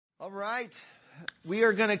All right. We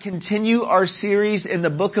are going to continue our series in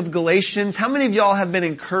the book of Galatians. How many of y'all have been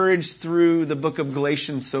encouraged through the book of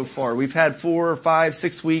Galatians so far? We've had 4, 5,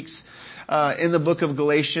 6 weeks in the book of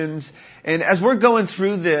Galatians. And as we're going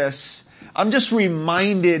through this, I'm just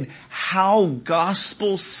reminded how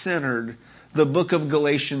gospel-centered the book of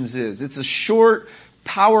Galatians is. It's a short,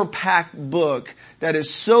 power-packed book that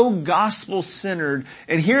is so gospel-centered.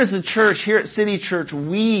 And here as a church, here at City Church,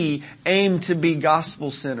 we aim to be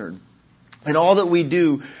gospel-centered. In all that we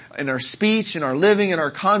do, in our speech, in our living, in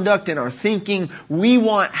our conduct, in our thinking, we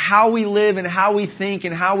want how we live and how we think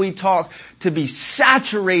and how we talk to be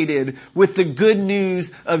saturated with the good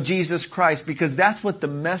news of Jesus Christ, because that's what the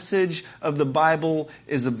message of the Bible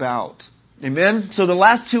is about. Amen? So the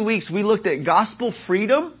last 2 weeks we looked at gospel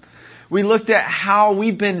freedom. We looked at how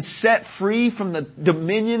we've been set free from the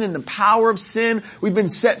dominion and the power of sin. We've been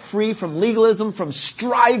set free from legalism, from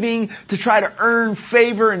striving to try to earn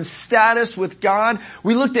favor and status with God.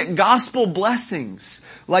 We looked at gospel blessings,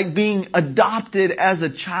 like being adopted as a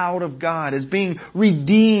child of God, as being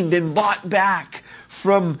redeemed and bought back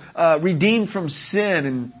from, redeemed from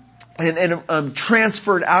sin and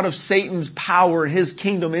transferred out of Satan's power and his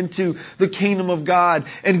kingdom into the kingdom of God.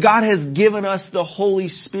 And God has given us the Holy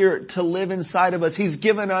Spirit to live inside of us. He's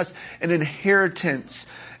given us an inheritance.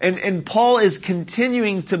 And Paul is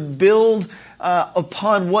continuing to build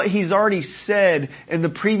upon what he's already said in the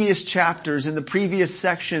previous chapters, in the previous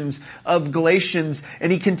sections of Galatians.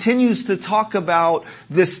 And he continues to talk about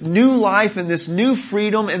this new life and this new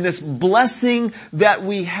freedom and this blessing that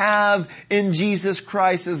we have in Jesus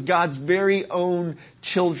Christ as God's very own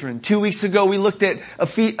children. 2 weeks ago we looked at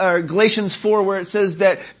Galatians 4, where it says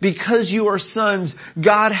that because you are sons,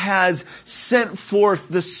 God has sent forth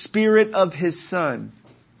the Spirit of His Son,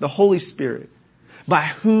 the Holy Spirit, by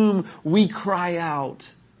whom we cry out,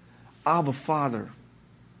 Abba, Father.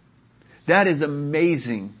 That is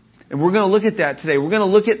amazing. And we're going to look at that today. We're going to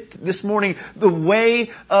look at this morning the way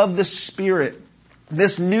of the Spirit.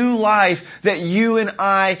 This new life that you and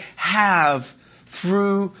I have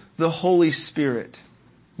through the Holy Spirit.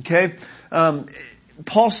 Okay?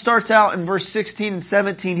 Paul starts out in verse 16 and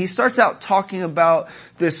 17. He starts out talking about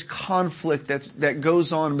this conflict that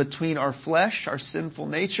goes on between our flesh, our sinful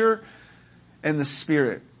nature, and the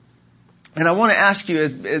Spirit. And I want to ask you,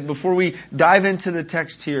 before we dive into the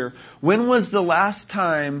text here, when was the last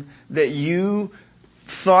time that you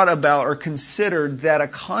thought about or considered that a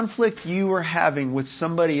conflict you were having with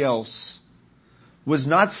somebody else was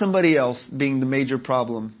not somebody else being the major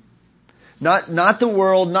problem? Not the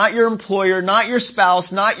world, not your employer, not your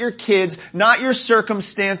spouse, not your kids, not your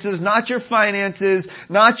circumstances, not your finances,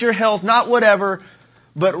 not your health, not whatever,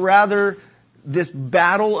 but rather this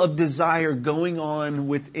battle of desire going on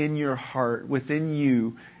within your heart, within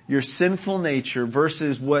you, your sinful nature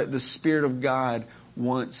versus what the Spirit of God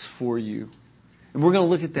wants for you. And we're going to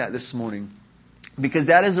look at that this morning, because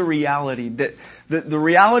that is a reality, that the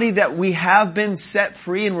reality that we have been set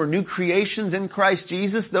free and we're new creations in Christ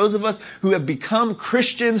Jesus. Those of us who have become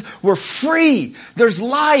Christians, we're free. There's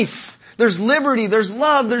life. There's liberty. There's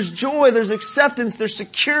love. There's joy. There's acceptance. There's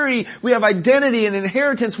security. We have identity and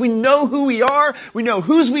inheritance. We know who we are. We know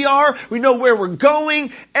whose we are. We know where we're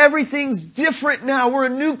going. Everything's different now. We're a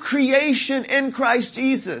new creation in Christ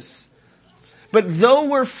Jesus. But though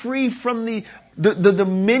we're free from the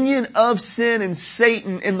dominion of sin and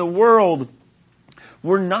Satan in the world,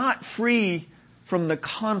 we're not free from the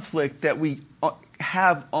conflict that we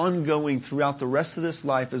have ongoing throughout the rest of this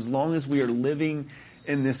life as long as we are living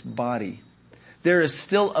in this body. There is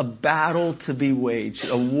still a battle to be waged,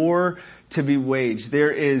 a war to be waged. There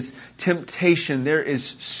is temptation, there is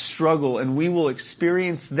struggle, and we will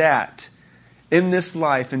experience that in this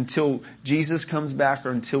life until Jesus comes back or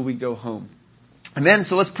until we go home. Amen.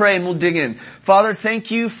 So let's pray and we'll dig in. Father,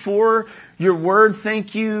 thank you for your word.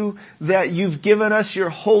 Thank you that you've given us your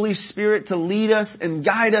Holy Spirit to lead us and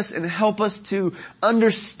guide us and help us to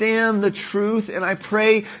understand the truth. And I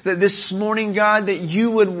pray that this morning, God, that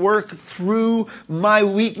you would work through my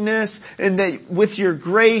weakness and that with your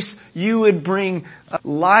grace, you would bring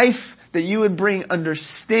life, that you would bring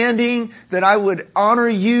understanding, that I would honor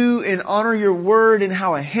you and honor your word and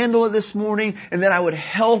how I handle it this morning, and that I would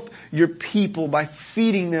help your people by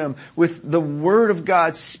feeding them with the word of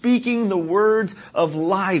God, speaking the words of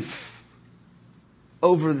life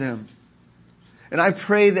over them. And I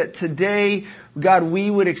pray that today, God,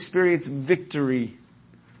 we would experience victory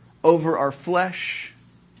over our flesh,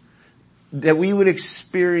 that we would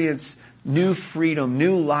experience new freedom,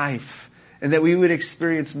 new life, and that we would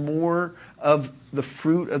experience more of the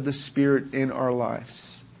fruit of the Spirit in our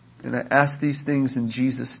lives. And I ask these things in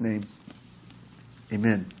Jesus' name.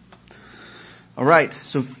 Amen. All right,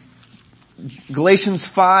 so Galatians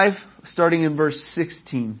 5, starting in verse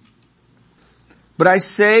 16. But I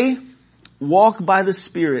say, walk by the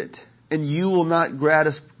Spirit, and you will not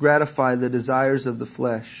gratify the desires of the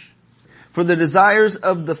flesh. For the desires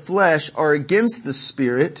of the flesh are against the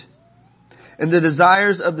Spirit, and the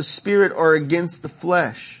desires of the Spirit are against the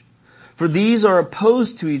flesh. For these are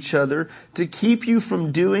opposed to each other to keep you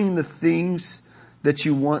from doing the things that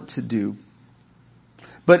you want to do.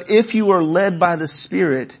 But if you are led by the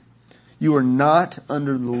Spirit, you are not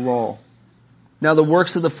under the law. Now the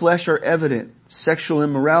works of the flesh are evident: sexual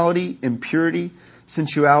immorality, impurity,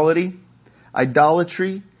 sensuality,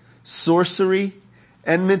 idolatry, sorcery,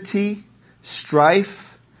 enmity,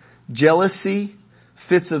 strife, jealousy,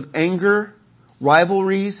 fits of anger,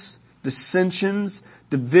 rivalries, dissensions,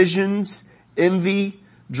 divisions, envy,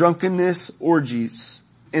 drunkenness, orgies,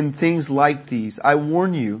 and things like these. I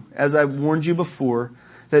warn you, as I've warned you before,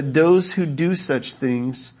 that those who do such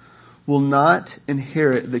things will not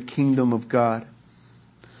inherit the kingdom of God.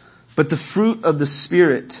 But the fruit of the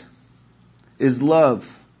Spirit is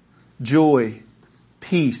love, joy,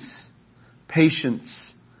 peace,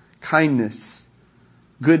 patience, kindness,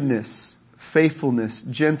 goodness, faithfulness,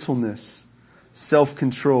 gentleness,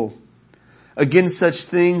 self-control. Against such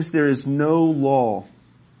things there is no law.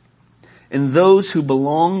 And those who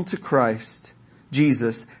belong to Christ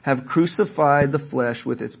Jesus have crucified the flesh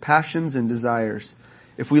with its passions and desires.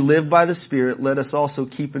 If we live by the Spirit, let us also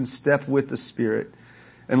keep in step with the Spirit.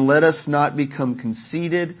 And let us not become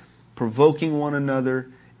conceited, provoking one another,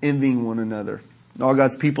 envying one another. All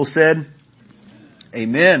God's people said,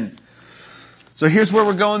 Amen. So here's where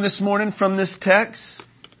we're going this morning from this text,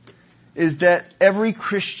 is that every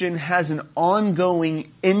Christian has an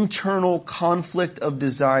ongoing internal conflict of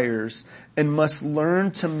desires and must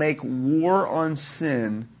learn to make war on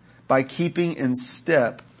sin by keeping in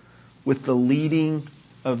step with the leading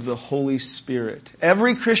of the Holy Spirit.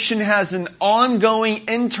 Every Christian has an ongoing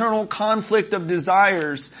internal conflict of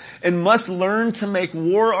desires and must learn to make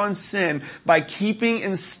war on sin by keeping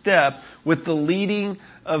in step with the leading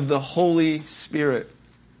of the Holy Spirit.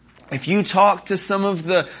 If you talk to some of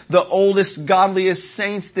the oldest, godliest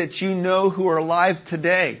saints that you know who are alive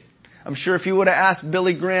today, I'm sure if you would have asked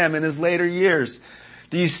Billy Graham in his later years,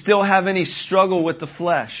 do you still have any struggle with the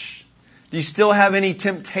flesh? Do you still have any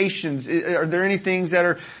temptations? Are there any things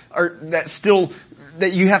that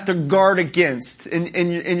that you have to guard against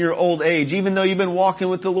in your old age? Even though you've been walking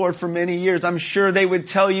with the Lord for many years, I'm sure they would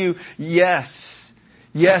tell you, yes,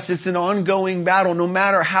 it's an ongoing battle. No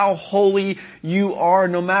matter how holy you are,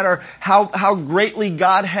 no matter how greatly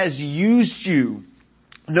God has used you,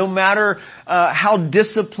 no matter how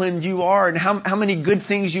disciplined you are and how many good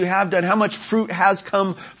things you have done, how much fruit has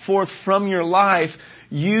come forth from your life,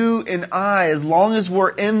 you and I, as long as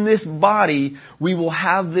we're in this body, we will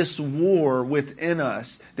have this war within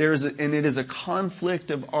us. And it is a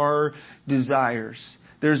conflict of our desires.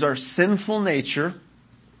 There's our sinful nature,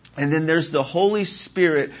 and then there's the Holy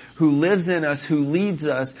Spirit who lives in us, who leads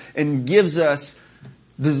us, and gives us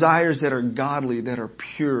desires that are godly, that are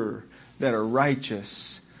pure, that are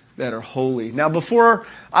righteous, that are holy. Now, before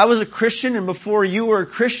I was a Christian and before you were a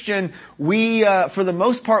Christian, we, for the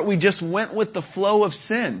most part, we just went with the flow of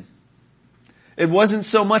sin. It wasn't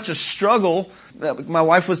so much a struggle. My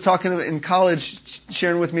wife was talking in college,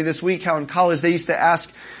 sharing with me this week how in college they used to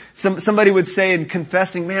ask, somebody would say in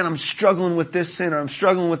confessing, man, I'm struggling with this sin or I'm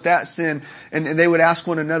struggling with that sin. And they would ask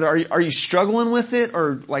one another, are you struggling with it,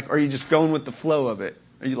 or like, are you just going with the flow of it?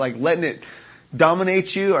 Are you like letting it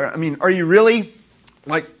dominate you? Or, I mean, are you really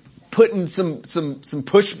like putting some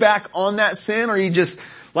pushback on that sin, or are you just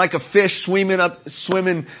like a fish swimming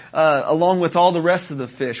along with all the rest of the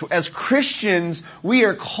fish? As Christians, we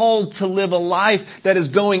are called to live a life that is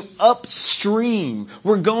going upstream.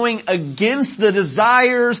 We're going against the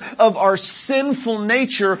desires of our sinful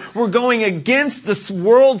nature. We're going against this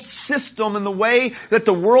world system and the way that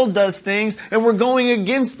the world does things, and we're going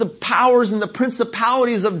against the powers and the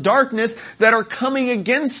principalities of darkness that are coming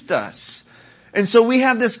against us. And so we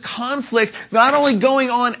have this conflict not only going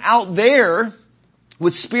on out there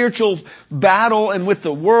with spiritual battle and with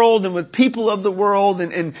the world and with people of the world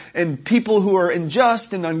and people who are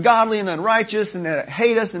unjust and ungodly and unrighteous and that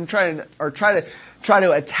hate us and try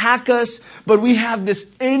to attack us, but we have this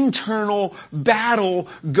internal battle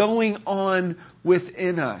going on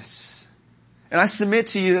within us. And I submit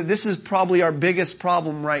to you that this is probably our biggest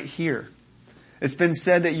problem right here. It's been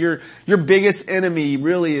said that your biggest enemy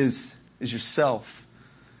really is yourself,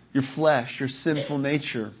 your flesh, your sinful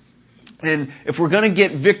nature. And if we're going to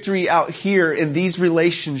get victory out here in these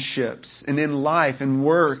relationships and in life and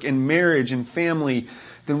work and marriage and family,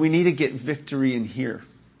 then we need to get victory in here.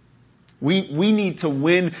 We need to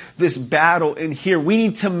win this battle in here. We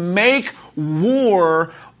need to make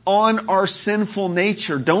war on our sinful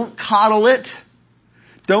nature. Don't coddle it.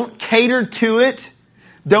 Don't cater to it.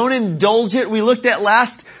 Don't indulge it. We looked at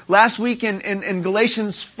last week in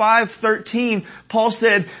Galatians 5:13. Paul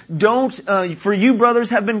said, for you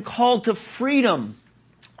brothers have been called to freedom.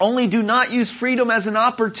 Only do not use freedom as an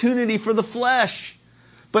opportunity for the flesh,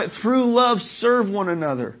 but through love serve one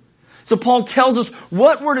another. So Paul tells us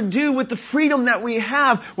what we're to do with the freedom that we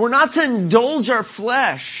have. We're not to indulge our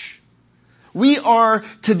flesh. We are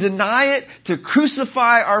to deny it, to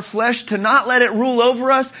crucify our flesh, to not let it rule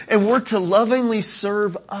over us, and we're to lovingly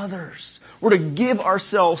serve others. We're to give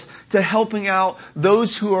ourselves to helping out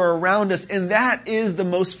those who are around us, and that is the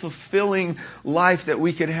most fulfilling life that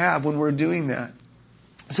we could have when we're doing that.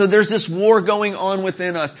 So there's this war going on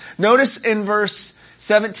within us. Notice in verse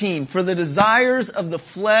 17, for the desires of the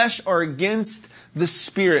flesh are against the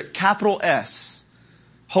Spirit, capital S,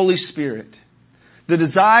 Holy Spirit. The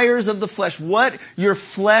desires of the flesh, what your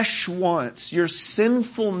flesh wants, your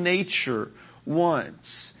sinful nature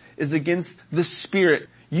wants, is against the Spirit.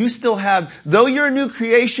 You still have, though you're a new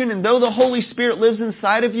creation and though the Holy Spirit lives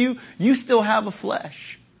inside of you, you still have a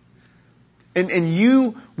flesh. And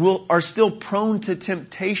you are still prone to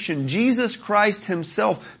temptation. Jesus Christ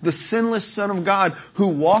himself, the sinless Son of God who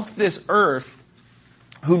walked this earth,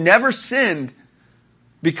 who never sinned,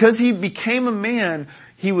 because he became a man,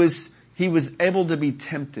 he was able to be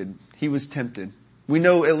tempted. He was tempted. We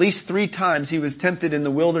know at least 3 times he was tempted in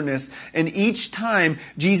the wilderness, and each time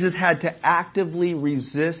Jesus had to actively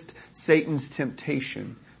resist Satan's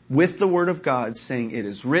temptation with the word of God, saying, it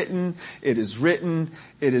is written, it is written,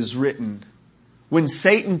 it is written. When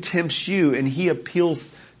Satan tempts you and he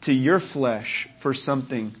appeals to your flesh for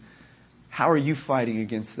something, how are you fighting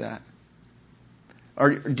against that?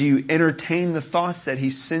 Or do you entertain the thoughts that he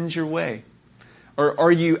sends your way? Or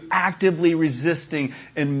are you actively resisting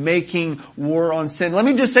and making war on sin? Let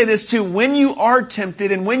me just say this too. When you are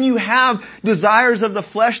tempted and when you have desires of the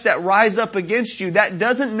flesh that rise up against you, that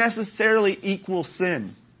doesn't necessarily equal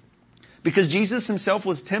sin. Because Jesus himself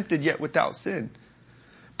was tempted yet without sin.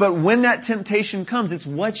 But when that temptation comes, it's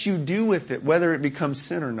what you do with it, whether it becomes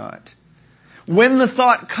sin or not. When the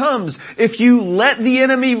thought comes, if you let the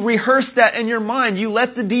enemy rehearse that in your mind, you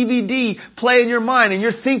let the DVD play in your mind and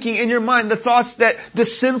you're thinking in your mind the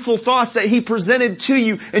sinful thoughts that he presented to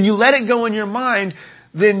you, and you let it go in your mind,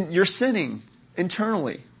 then you're sinning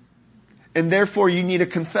internally. And therefore you need to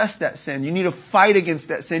confess that sin. You need to fight against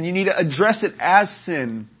that sin. You need to address it as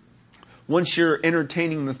sin once you're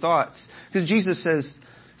entertaining the thoughts. Because Jesus says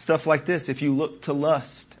stuff like this, if you look to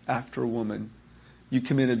lust after a woman, you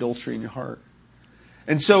commit adultery in your heart.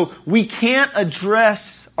 And so we can't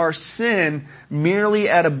address our sin merely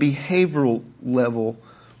at a behavioral level.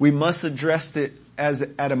 We must address it at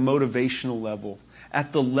a motivational level,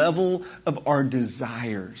 at the level of our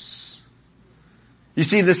desires. You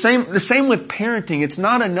see, the same with parenting. It's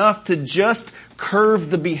not enough to just curb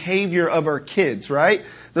the behavior of our kids, right?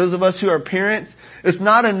 Those of us who are parents, it's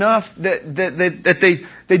not enough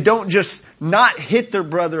that they don't just not hit their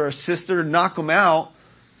brother or sister, knock them out,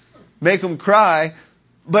 make them cry,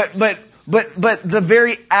 but the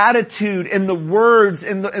very attitude and the words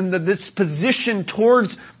and the disposition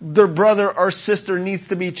towards their brother or sister needs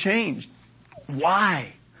to be changed.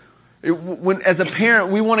 Why? As a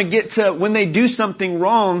parent, we want to get to when they do something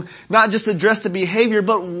wrong, not just address the behavior,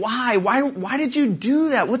 but why? Why did you do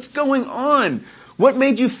that? What's going on? What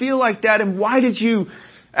made you feel like that? And why did you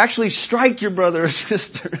actually strike your brother or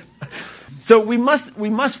sister? So we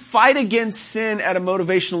must fight against sin at a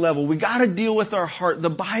motivational level. We got to deal with our heart. The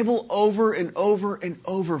Bible over and over and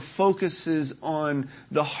over focuses on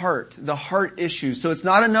the heart issues. So it's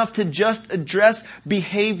not enough to just address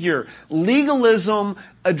behavior. Legalism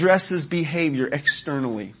addresses behavior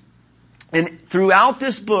externally. And throughout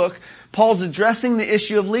this book, Paul's addressing the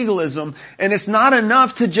issue of legalism, and it's not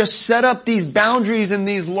enough to just set up these boundaries and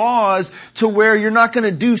these laws to where you're not going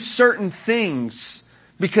to do certain things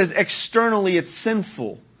because externally it's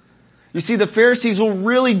sinful. You see, the Pharisees were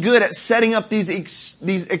really good at setting up these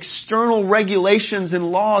external regulations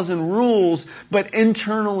and laws and rules, but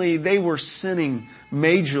internally they were sinning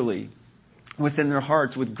majorly within their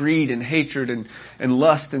hearts with greed and hatred and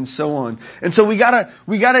lust and so on. And so we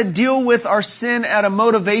gotta deal with our sin at a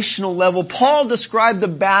motivational level. Paul described the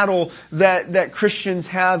battle that Christians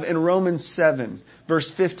have in Romans 7,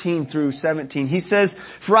 verse 15 through 17. He says,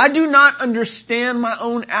 "For I do not understand my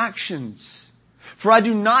own actions. For I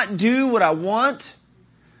do not do what I want,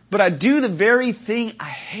 but I do the very thing I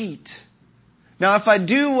hate. Now if I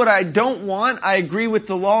do what I don't want, I agree with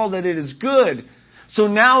the law that it is good. So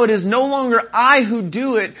now it is no longer I who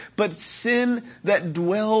do it, but sin that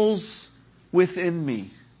dwells within me.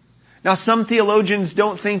 Now some theologians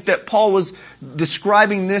don't think that Paul was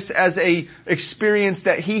describing this as a experience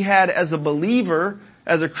that he had as a believer,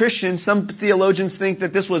 as a Christian. Some theologians think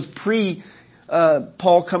that this was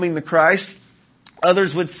Paul coming to Christ.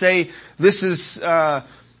 Others would say this was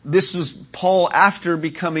Paul after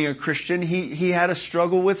becoming a Christian. He had a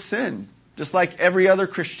struggle with sin, just like every other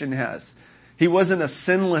Christian has. He wasn't a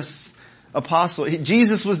sinless apostle.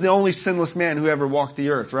 Jesus was the only sinless man who ever walked the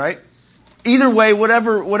earth, right? Either way,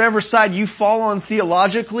 whatever side you fall on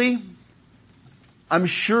theologically, I'm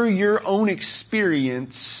sure your own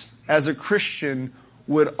experience as a Christian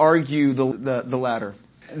would argue the latter.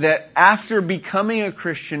 That after becoming a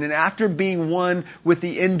Christian and after being one with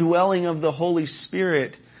the indwelling of the Holy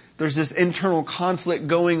Spirit, there's this internal conflict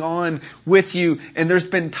going on with you, and there's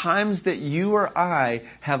been times that you or I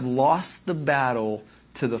have lost the battle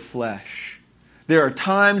to the flesh. There are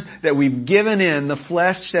times that we've given in. The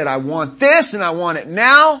flesh said, I want this and I want it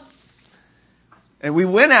now. And we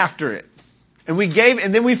went after it. And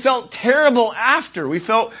and then we felt terrible after. We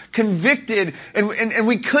felt convicted and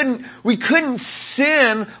we couldn't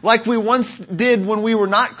sin like we once did when we were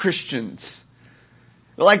not Christians.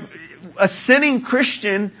 Like a sinning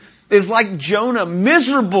Christian is like Jonah,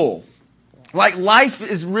 miserable. Like life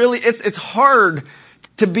is really, it's hard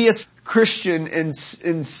to be a Christian and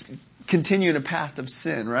continue in a path of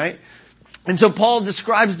sin, right? And so Paul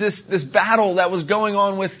describes this battle that was going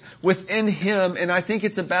on within him, and I think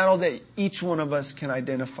it's a battle that each one of us can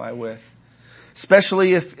identify with.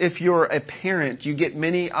 Especially if you're a parent, you get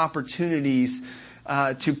many opportunities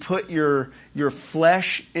to put your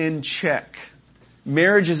flesh in check.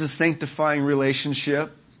 Marriage is a sanctifying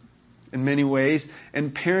relationship in many ways,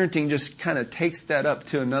 and parenting just kind of takes that up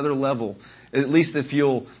to another level. At least if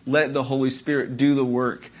you'll let the Holy Spirit do the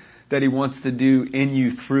work that He wants to do in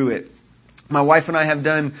you through it. My wife and I have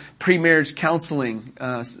done pre-marriage counseling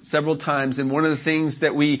several times, and one of the things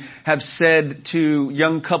that we have said to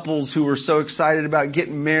young couples who are so excited about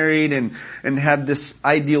getting married and have this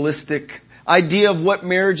idealistic idea of what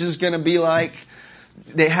marriage is going to be like,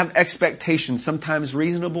 they have expectations, sometimes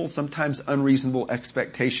reasonable, sometimes unreasonable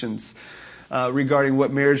expectations regarding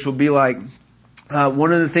what marriage will be like.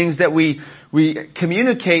 One of the things that we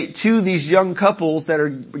communicate to these young couples that are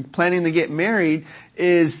planning to get married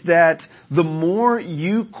is that the more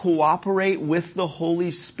you cooperate with the Holy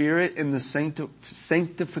Spirit in the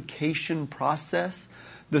sanctification process,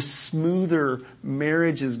 the smoother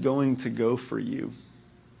marriage is going to go for you.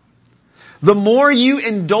 The more you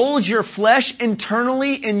indulge your flesh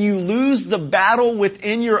internally and you lose the battle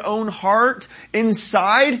within your own heart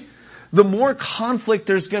inside, the more conflict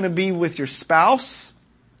there's going to be with your spouse,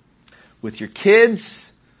 with your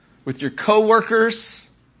kids, with your coworkers,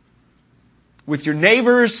 with your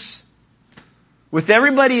neighbors, with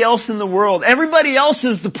everybody else in the world. Everybody else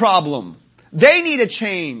is the problem. They need a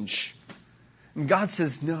change. And God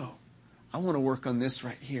says, no, I want to work on this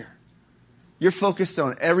right here. You're focused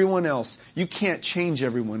on everyone else. You can't change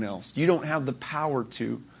everyone else. You don't have the power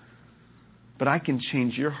to. But I can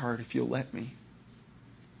change your heart if you'll let me.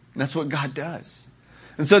 And that's what God does.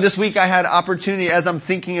 And so this week I had opportunity, as I'm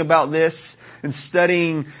thinking about this and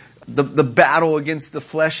studying the battle against the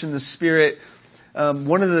flesh and the spirit,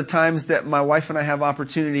 one of the times that my wife and I have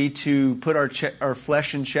opportunity to put our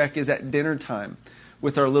flesh in check is at dinner time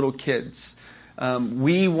with our little kids.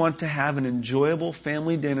 We want to have an enjoyable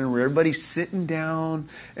family dinner where everybody's sitting down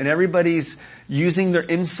and everybody's using their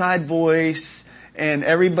inside voice and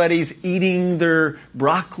everybody's eating their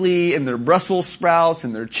broccoli and their Brussels sprouts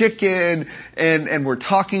and their chicken and we're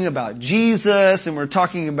talking about Jesus and we're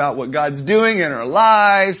talking about what God's doing in our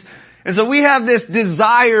lives. And so we have this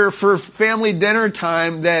desire for family dinner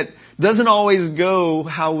time that doesn't always go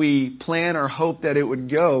how we plan or hope that it would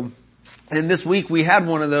go. And this week we had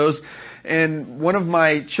one of those. And one of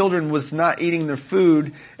my children was not eating their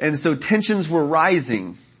food, and so tensions were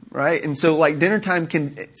rising, right? And so like dinner time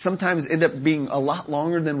can sometimes end up being a lot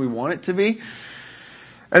longer than we want it to be.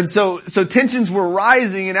 And so tensions were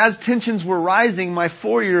rising, and as tensions were rising, my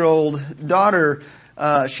 4-year-old daughter,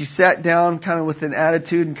 she sat down kind of with an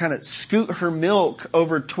attitude and kind of scoot her milk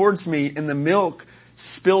over towards me, and the milk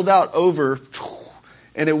spilled out over,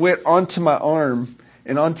 and it went onto my arm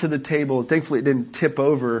and onto the table. Thankfully it didn't tip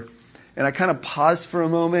over. And I kind of paused for a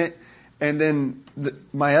moment, and then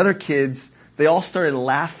my other kids, they all started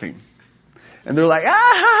laughing. And they're like,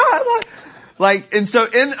 ah! Like, and so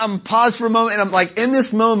I'm paused for a moment, and I'm like, in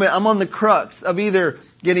this moment, I'm on the crux of either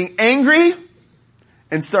getting angry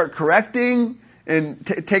and start correcting and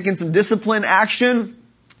taking some discipline action,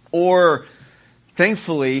 or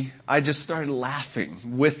thankfully, I just started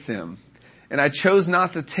laughing with them. And I chose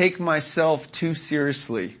not to take myself too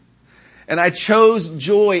seriously. And I chose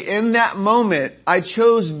joy in that moment. I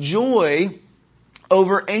chose joy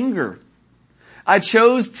over anger. I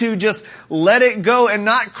chose to just let it go and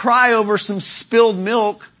not cry over some spilled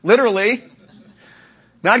milk, literally.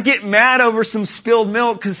 Not get mad over some spilled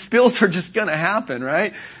milk, because spills are just gonna happen,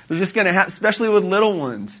 right? They're just gonna happen, especially with little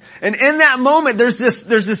ones. And in that moment, there's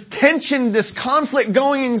this tension, this conflict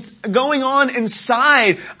going on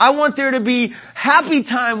inside. I want there to be happy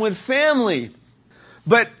time with family.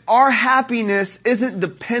 But our happiness isn't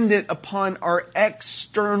dependent upon our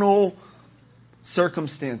external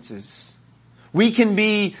circumstances. We can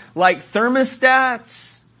be like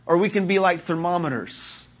thermostats, or we can be like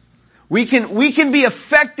thermometers. We can be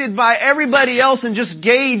affected by everybody else and just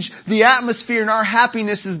gauge the atmosphere, and our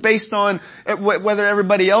happiness is based on whether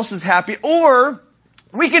everybody else is happy. Or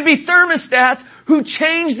we can be thermostats who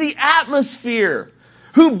change the atmosphere,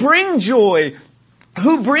 who bring joy,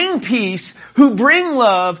 who bring peace, who bring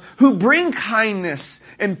love, who bring kindness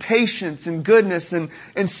and patience and goodness and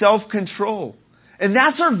self-control. And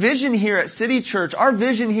that's our vision here at City Church. Our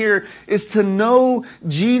vision here is to know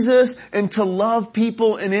Jesus and to love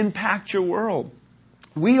people and impact your world.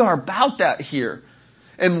 We are about that here.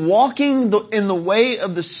 And walking in the way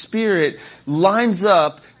of the Spirit lines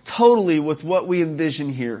up totally with what we envision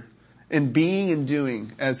here in being and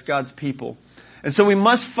doing as God's people. And so we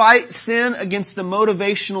must fight sin against the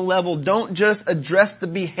motivational level. Don't just address the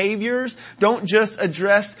behaviors. Don't just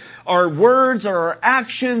address our words or our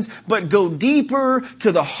actions, but go deeper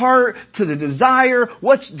to the heart, to the desire.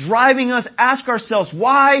 What's driving us? Ask ourselves,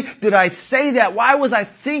 why did I say that? Why was I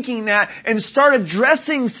thinking that? And start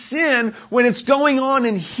addressing sin when it's going on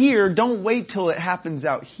in here. Don't wait till it happens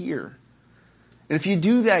out here. And if you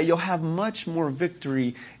do that, you'll have much more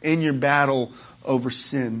victory in your battle over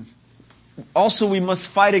sin. Also, we must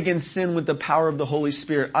fight against sin with the power of the Holy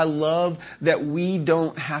Spirit. I love that we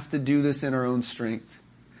don't have to do this in our own strength.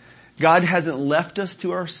 God hasn't left us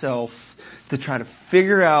to ourselves to try to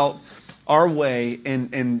figure out our way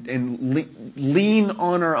and lean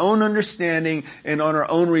on our own understanding and on our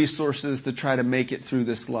own resources to try to make it through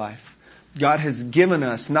this life. God has given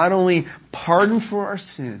us not only pardon for our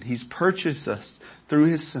sin, He's purchased us through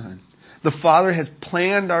His Son. The Father has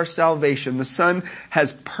planned our salvation. The Son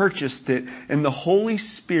has purchased it. And the Holy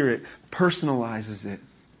Spirit personalizes it.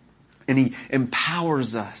 And He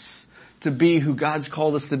empowers us to be who God's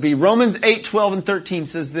called us to be. Romans 8, 12, and 13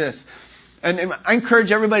 says this. And I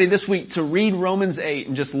encourage everybody this week to read Romans 8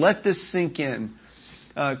 and just let this sink in.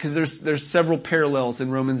 Because there's several parallels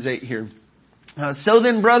in Romans 8 here. So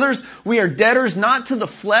then, brothers, we are debtors not to the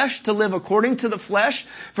flesh to live according to the flesh.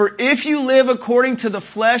 For if you live according to the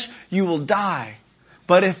flesh, you will die.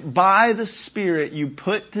 But if by the Spirit you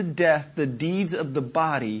put to death the deeds of the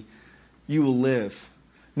body, you will live.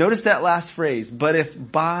 Notice that last phrase. But if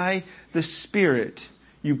by the Spirit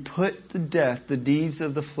you put to death the deeds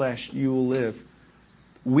of the flesh, you will live.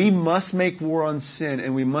 We must make war on sin,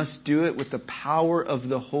 and we must do it with the power of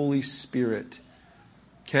the Holy Spirit.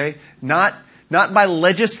 Okay? Not by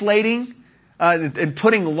legislating and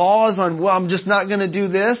putting laws on, well, I'm just not going to do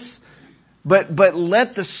this. But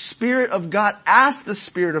let the Spirit of God, ask the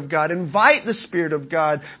Spirit of God, invite the Spirit of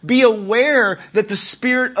God, be aware that the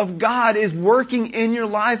Spirit of God is working in your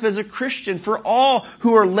life as a Christian. For all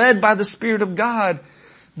who are led by the Spirit of God,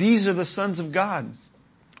 these are the sons of God.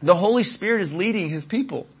 The Holy Spirit is leading His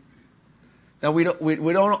people. Now we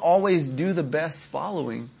don't always do the best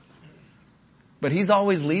following. But He's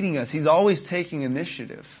always leading us. He's always taking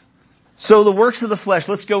initiative. So the works of the flesh,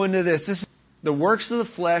 let's go into this. The works of the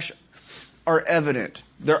flesh are evident.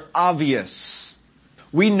 They're obvious.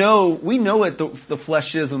 We know what the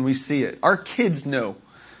flesh is when we see it. Our kids know.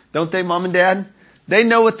 Don't they, Mom and Dad? They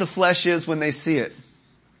know what the flesh is when they see it.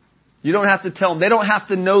 You don't have to tell them. They don't have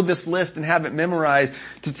to know this list and have it memorized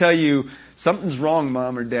to tell you, something's wrong,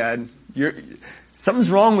 Mom or Dad. Something's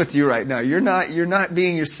wrong with you right now. You're not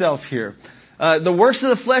being yourself here. The works of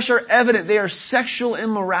the flesh are evident. They are sexual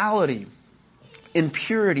immorality,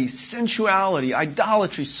 impurity, sensuality,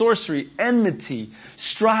 idolatry, sorcery, enmity,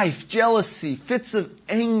 strife, jealousy, fits of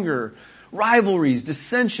anger, rivalries,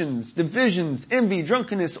 dissensions, divisions, envy,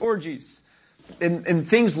 drunkenness, orgies. And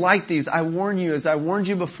things like these, I warn you, as I warned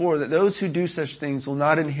you before, that those who do such things will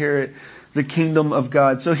not inherit the kingdom of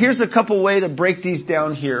God. So here's a couple ways to break these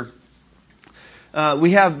down here.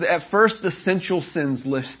 We have at first the sensual sins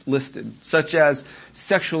listed, such as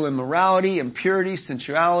sexual immorality, impurity,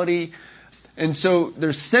 sensuality. And so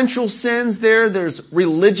there's sensual sins there. There's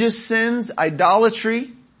religious sins,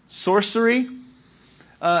 idolatry, sorcery.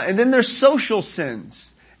 And then there's social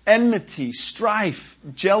sins, enmity, strife,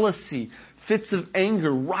 jealousy, fits of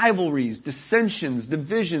anger, rivalries, dissensions,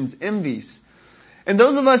 divisions, envies. And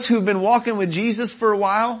those of us who've been walking with Jesus for a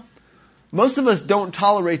while, most of us don't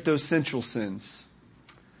tolerate those sensual sins.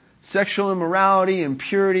 Sexual immorality,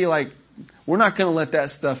 impurity, we're not going to let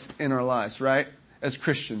that stuff in our lives, right? As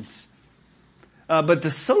Christians. But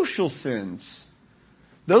the social sins,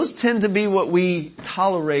 those tend to be what we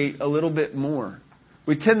tolerate a little bit more.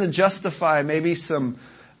 We tend to justify maybe some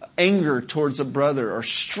anger towards a brother, or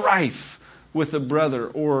strife with a brother,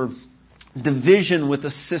 or division with a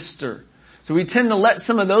sister. So we tend to let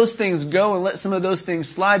some of those things go and let some of those things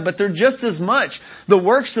slide, but they're just as much the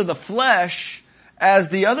works of the flesh as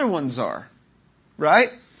the other ones are. Right?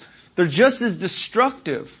 They're just as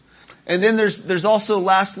destructive. And then there's also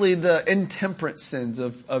lastly the intemperate sins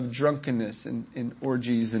of drunkenness and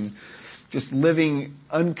orgies and just living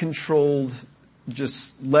uncontrolled,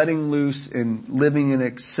 just letting loose and living in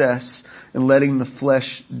excess and letting the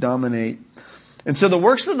flesh dominate. And so the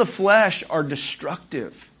works of the flesh are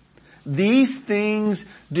destructive. These things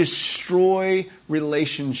destroy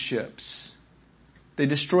relationships. They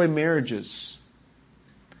destroy marriages.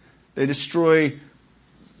 They destroy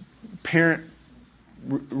parent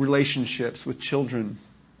relationships with children.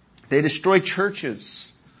 They destroy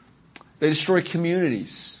churches. They destroy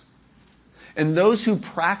communities. And those who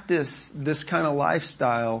practice this kind of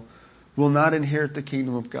lifestyle will not inherit the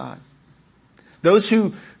kingdom of God. Those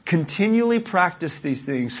who continually practice these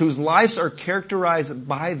things, whose lives are characterized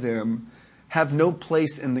by them, have no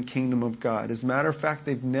place in the kingdom of God. As a matter of fact,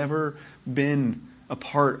 they've never been a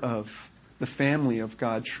part of the family of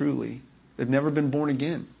God truly. They've never been born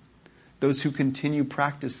again. Those who continue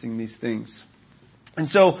practicing these things. And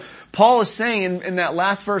so Paul is saying in that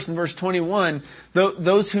last verse, in verse 21,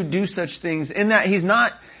 those who do such things, in that he's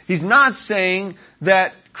not saying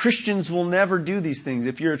that Christians will never do these things.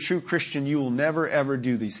 If you're a true Christian, you will never ever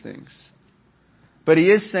do these things. But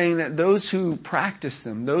he is saying that those who practice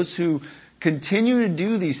them, those who continue to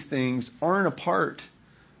do these things, aren't a part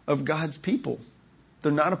of God's people.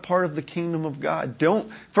 They're not a part of the kingdom of God. 1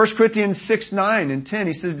 Corinthians 6, 9 and 10,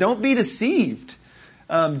 he says, don't be deceived.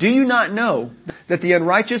 Do you not know that the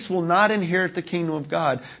unrighteous will not inherit the kingdom of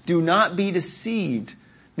God? Do not be deceived.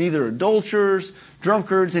 Neither adulterers,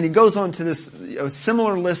 drunkards, and he goes on to this, a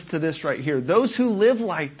similar list to this right here. Those who live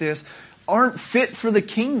like this aren't fit for the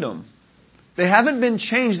kingdom. They haven't been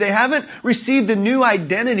changed. They haven't received a new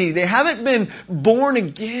identity. They haven't been born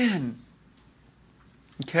again.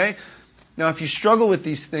 Okay? Now, if you struggle with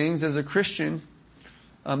these things as a Christian,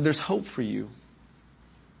 there's hope for you.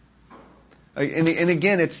 And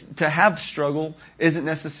again, it's to have struggle isn't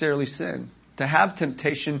necessarily sin. To have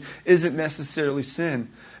temptation isn't necessarily sin.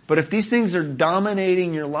 But if these things are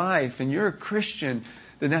dominating your life and you're a Christian,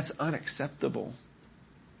 then that's unacceptable.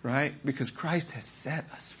 Right? Because Christ has set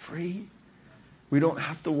us free. We don't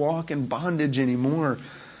have to walk in bondage anymore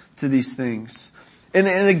to these things. And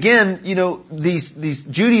again, these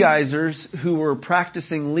Judaizers who were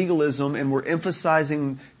practicing legalism and were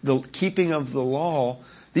emphasizing the keeping of the law,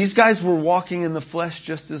 these guys were walking in the flesh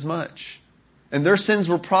just as much. And their sins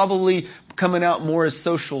were probably coming out more as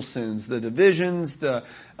social sins. The divisions, the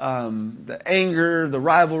anger, the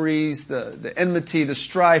rivalries, the enmity, the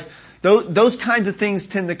strife. Those kinds of things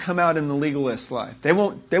tend to come out in the legalist life. They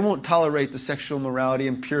won't tolerate the sexual immorality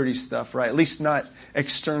and purity stuff, right? At least not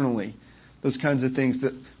externally. Those kinds of things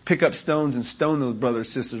that pick up stones and stone those brothers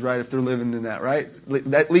and sisters, right? If they're living in that, right?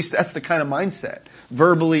 At least that's the kind of mindset.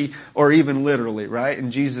 Verbally or even literally, right? In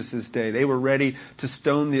Jesus' day, they were ready to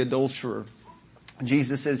stone the adulterer.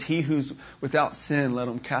 Jesus says, he who's without sin, let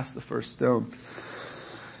him cast the first stone.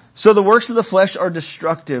 So the works of the flesh are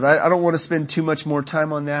destructive. I don't want to spend too much more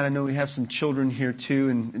time on that. I know we have some children here too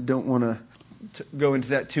and don't want to go into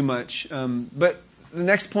that too much. But the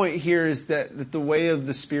next point here is that the way of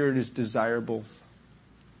the Spirit is desirable.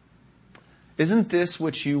 Isn't this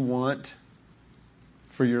what you want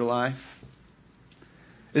for your life?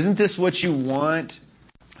 Isn't this what you want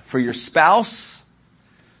for your spouse?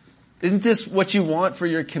 Isn't this what you want for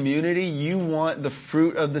your community? You want the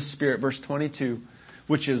fruit of the Spirit, verse 22,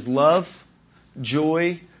 which is love,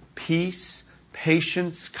 joy, peace,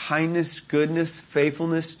 patience, kindness, goodness,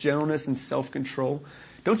 faithfulness, gentleness, and self-control.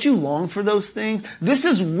 Don't you long for those things? This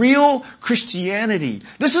is real Christianity.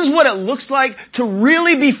 This is what it looks like to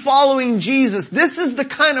really be following Jesus. This is the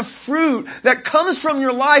kind of fruit that comes from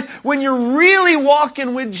your life when you're really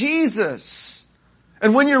walking with Jesus.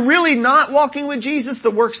 And when you're really not walking with Jesus,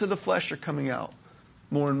 the works of the flesh are coming out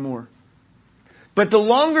more and more. But the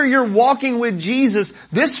longer you're walking with Jesus,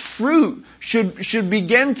 this fruit should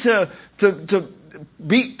begin to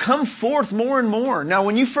come forth more and more. Now,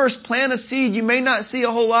 when you first plant a seed, you may not see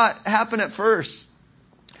a whole lot happen at first.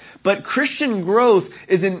 But Christian growth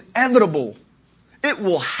is inevitable. It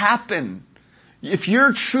will happen. If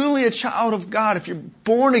you're truly a child of God, if you're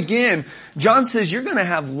born again, John says you're going to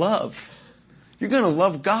have love. You're going to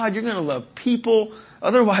love God. You're going to love people.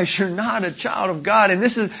 Otherwise, you're not a child of God. And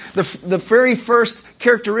this is the very first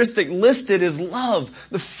characteristic listed is love.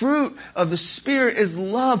 The fruit of the Spirit is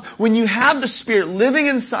love. When you have the Spirit living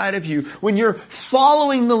inside of you, when you're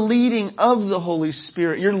following the leading of the Holy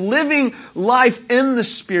Spirit, you're living life in the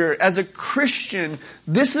Spirit as a Christian,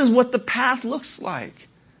 this is what the path looks like.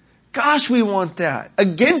 Gosh, we want that.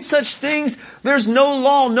 Against such things, there's no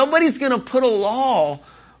law. Nobody's going to put a law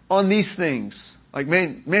on these things. Like,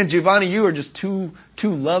 man, Giovanni, you are just too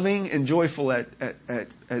loving and joyful at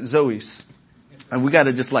Zoe's. And we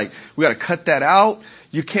gotta cut that out.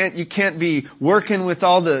 You can't be working with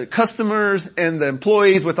all the customers and the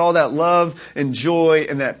employees with all that love and joy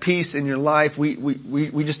and that peace in your life.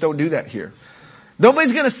 We just don't do that here.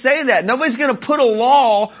 Nobody's gonna say that. Nobody's gonna put a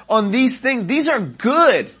law on these things. These are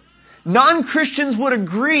good. Non-Christians would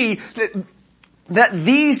agree that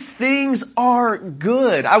these things are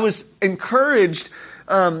good. I was encouraged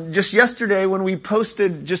just yesterday when we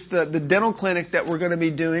posted just the dental clinic that we're going to be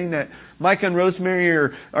doing, that Mike and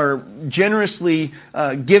Rosemary are generously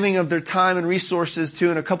giving of their time and resources to,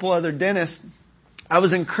 and a couple other dentists. I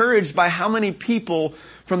was encouraged by how many people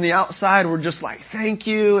from the outside were just like, thank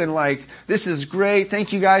you, and like, this is great,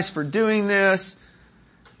 thank you guys for doing this.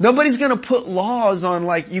 Nobody's going to put laws on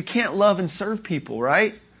like, you can't love and serve people,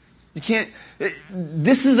 right? You can't,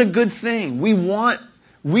 this is a good thing. We want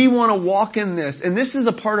to walk in this. And this is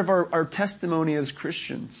a part of our testimony as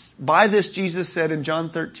Christians. By this, Jesus said in John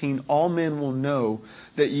 13, all men will know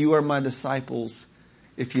that you are my disciples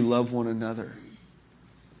if you love one another.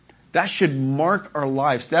 That should mark our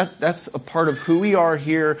lives. That's a part of who we are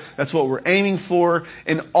here. That's what we're aiming for.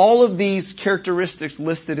 And all of these characteristics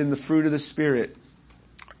listed in the fruit of the Spirit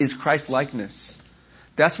is Christ-likeness.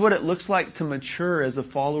 That's what it looks like to mature as a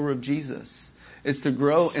follower of Jesus, is to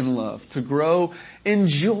grow in love, to grow in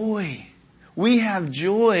joy. We have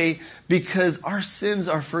joy because our sins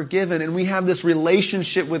are forgiven and we have this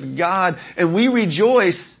relationship with God, and we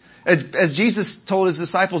rejoice, as Jesus told his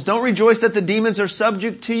disciples, don't rejoice that the demons are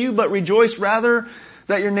subject to you, but rejoice rather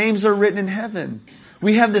that your names are written in heaven.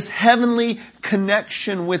 We have this heavenly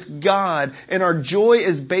connection with God, and our joy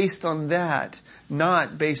is based on that,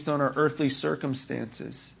 not based on our earthly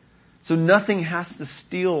circumstances. So nothing has to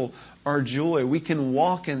steal our joy. We can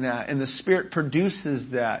walk in that, and the Spirit produces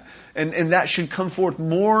that. And that should come forth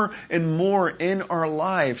more and more in our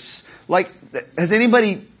lives. Like, has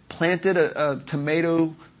anybody planted a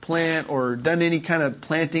tomato plant or done any kind of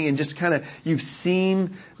planting and just kind of, you've seen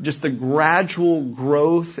just the gradual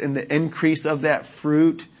growth and the increase of that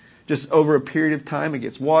fruit? Just over a period of time, it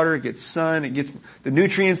gets water, it gets sun, it gets the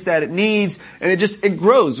nutrients that it needs, and it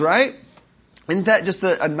grows, right? Isn't that just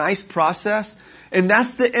a nice process? And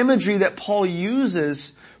that's the imagery that Paul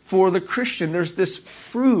uses for the Christian. There's this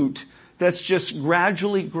fruit that's just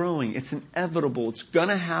gradually growing. It's inevitable. It's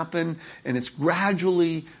gonna happen, and it's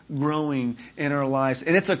gradually growing in our lives.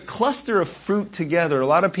 And it's a cluster of fruit together. A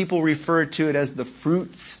lot of people refer to it as the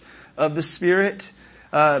fruits of the Spirit.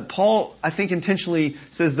 Paul, I think, intentionally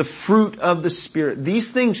says the fruit of the Spirit.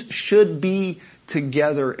 These things should be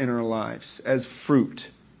together in our lives as fruit.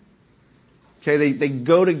 Okay, they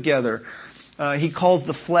go together. He calls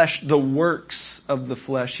the flesh the works of the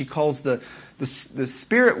flesh. He calls the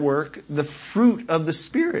Spirit work the fruit of the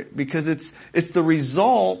Spirit, because it's the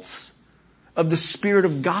results of the Spirit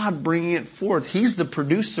of God bringing it forth. He's the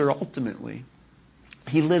producer ultimately.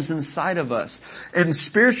 He lives inside of us. And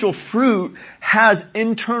spiritual fruit has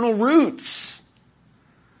internal roots.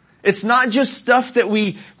 It's not just stuff that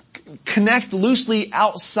we connect loosely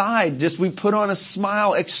outside. Just we put on a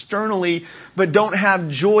smile externally, but don't have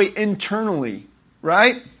joy internally.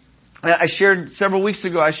 Right? I shared several weeks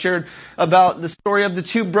ago, I shared about the story of the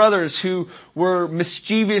two brothers who were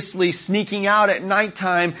mischievously sneaking out at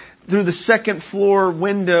nighttime through the second floor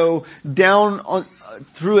window down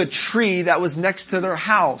through a tree that was next to their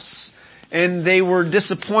house. And they were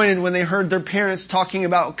disappointed when they heard their parents talking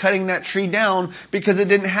about cutting that tree down because it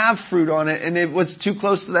didn't have fruit on it and it was too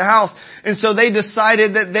close to the house. And so they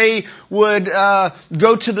decided that they would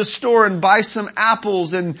go to the store and buy some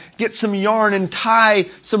apples and get some yarn and tie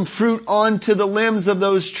some fruit onto the limbs of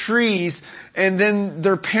those trees. And then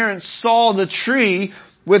their parents saw the tree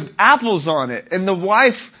with apples on it. And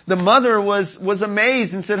the the mother was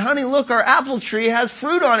amazed and said, honey, look, our apple tree has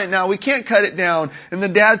fruit on it now. We can't cut it down. And the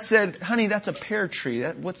dad said, honey, that's a pear tree.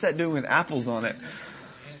 What's that doing with apples on it?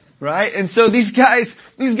 Right? And so these guys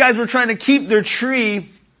were trying to keep their tree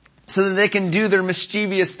so that they can do their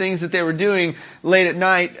mischievous things that they were doing late at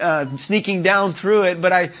night, sneaking down through it.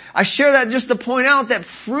 But I share that just to point out that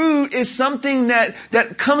fruit is something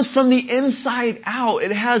that comes from the inside out.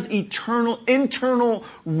 It has internal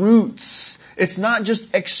roots. It's not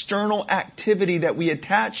just external activity that we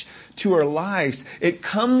attach to our lives. It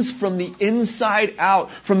comes from the inside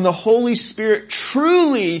out, from the Holy Spirit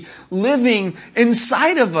truly living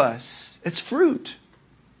inside of us. It's fruit.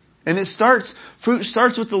 And fruit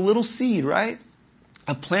starts with a little seed, right?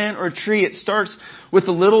 A plant or a tree, it starts with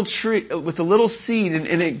a little seed,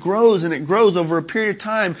 and it grows over a period of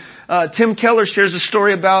time. Tim Keller shares a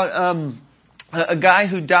story about, a guy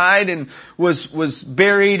who died and was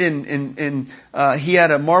buried and he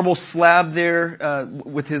had a marble slab there,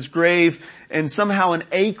 with his grave, and somehow an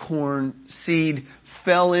acorn seed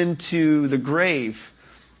fell into the grave.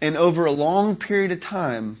 And over a long period of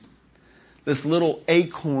time, this little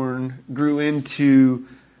acorn grew into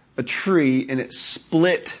a tree and it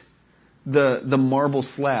split the marble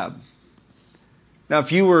slab. Now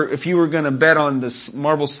if you were gonna bet on this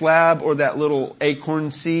marble slab or that little acorn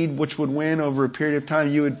seed, which would win over a period of time,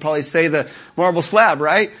 you would probably say the marble slab,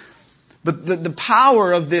 right? But the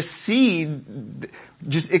power of this seed,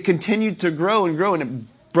 it continued to grow and grow, and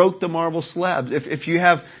it broke the marble slab. If you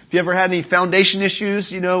ever had any foundation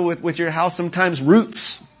issues, with your house, sometimes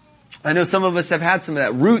roots. I know some of us have had some of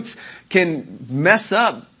that. Roots can mess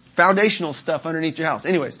up foundational stuff underneath your house.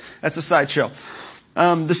 Anyways, that's a sideshow.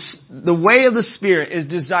 The way of the Spirit is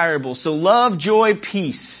desirable. So love, joy,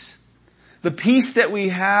 peace. The peace that we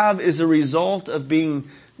have is a result of being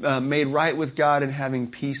made right with God and having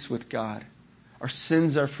peace with God. Our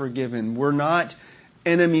sins are forgiven. We're not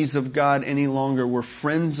enemies of God any longer. We're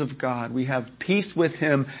friends of God. We have peace with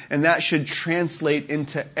Him, and that should translate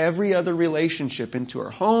into every other relationship, into our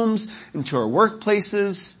homes, into our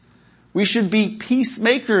workplaces. We should be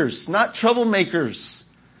peacemakers, not troublemakers.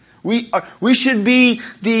 We should be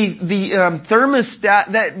the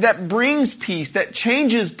thermostat that brings peace, that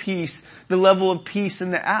changes peace, the level of peace in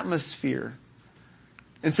the atmosphere.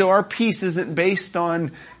 And so our peace isn't based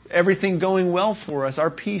on everything going well for us.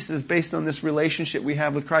 Our peace is based on this relationship we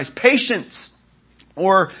have with Christ. Patience,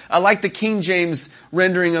 or I like the King James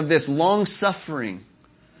rendering of this, long suffering.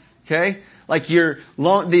 Okay? Like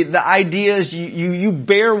the idea is you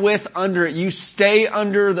bear with under it. You stay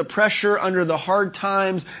under the pressure, under the hard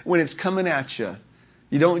times when it's coming at you.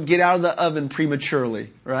 You don't get out of the oven prematurely,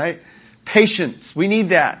 right? Patience. We need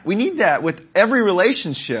that. We need that with every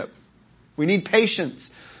relationship. We need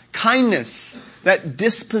patience. Kindness. That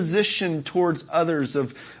disposition towards others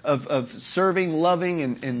of serving,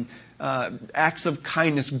 loving, and acts of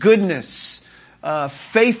kindness. Goodness.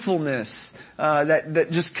 Faithfulness, that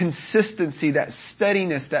just consistency, that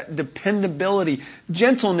steadiness, that dependability,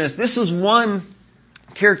 gentleness. This is one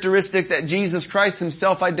characteristic that Jesus Christ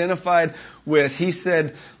Himself identified with. He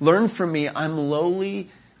said, learn from me, I'm lowly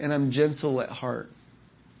and I'm gentle at heart.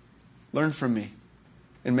 Learn from me.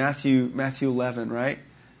 In Matthew 11, right?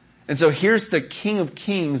 And so here's the King of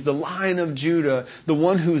Kings, the Lion of Judah, the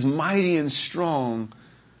one who's mighty and strong,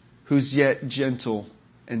 who's yet gentle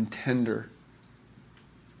and tender.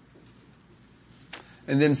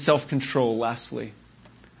 And then self-control, lastly.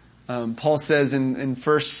 Paul says in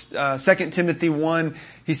 2 Timothy 1,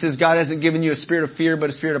 he says, God hasn't given you a spirit of fear, but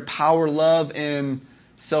a spirit of power, love, and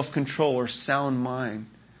self-control, or sound mind.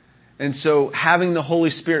 And so having the Holy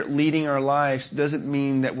Spirit leading our lives doesn't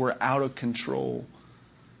mean that we're out of control.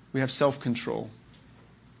 We have self-control.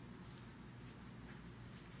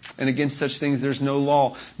 And against such things there's no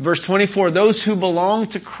law. Verse 24, those who belong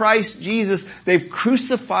to Christ Jesus, they've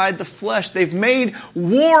crucified the flesh. They've made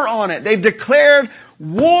war on it. They've declared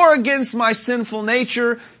war against my sinful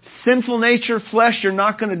nature. Sinful nature, flesh, you're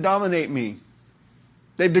not going to dominate me.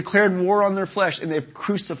 They've declared war on their flesh and they've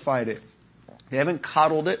crucified it. They haven't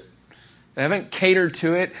coddled it. They haven't catered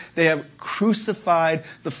to it. They have crucified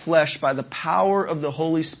the flesh by the power of the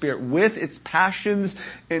Holy Spirit with its passions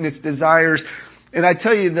and its desires. And I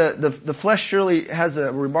tell you, the flesh surely has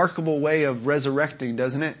a remarkable way of resurrecting,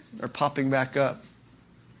 doesn't it? Or popping back up.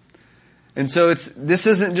 And so this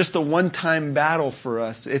isn't just a one-time battle for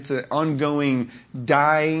us. It's an ongoing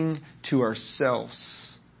dying to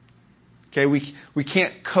ourselves. Okay, we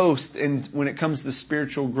can't coast when it comes to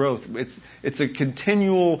spiritual growth. It's a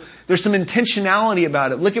continual, there's some intentionality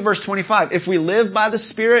about it. Look at verse 25. If we live by the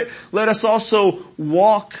Spirit, let us also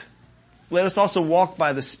walk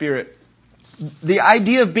by the Spirit. the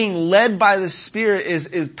idea of being led by the Spirit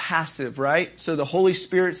is passive, right? So the Holy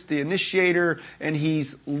Spirit's the initiator and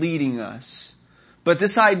He's leading us. But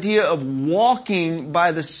this idea of walking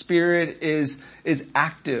by the Spirit is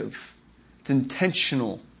active. It's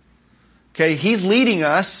intentional. Okay, He's leading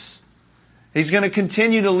us. He's going to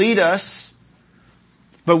continue to lead us.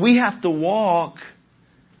 But we have to walk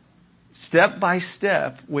step by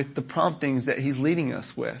step with the promptings that He's leading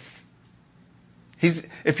us with.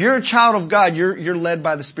 If you're a child of God, you're led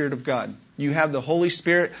by the Spirit of God. You have the Holy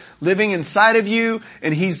Spirit living inside of you,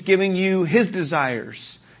 and He's giving you His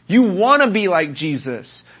desires. You want to be like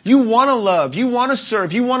Jesus. You want to love. You want to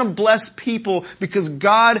serve. You want to bless people because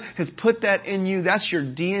God has put that in you. That's your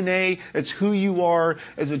DNA. It's who you are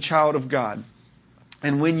as a child of God.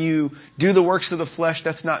 And when you do the works of the flesh,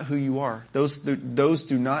 that's not who you are. Those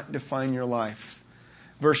do not define your life.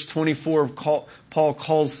 Verse 24, Paul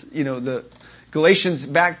calls, the Galatians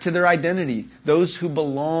back to their identity. Those who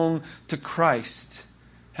belong to Christ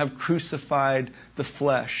have crucified the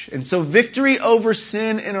flesh. And so victory over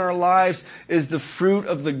sin in our lives is the fruit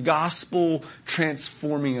of the gospel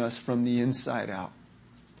transforming us from the inside out.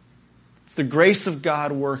 It's the grace of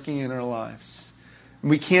God working in our lives.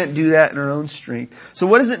 We can't do that in our own strength. So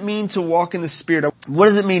what does it mean to walk in the Spirit? What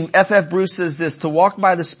does it mean? F.F. Bruce says this: to walk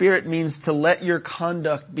by the Spirit means to let your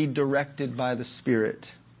conduct be directed by the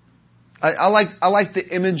Spirit. I like the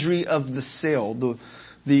imagery of the sail,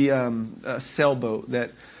 the sailboat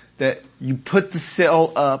that you put the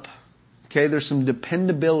sail up. Okay, there's some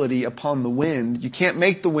dependability upon the wind. You can't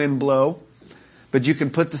make the wind blow, but you can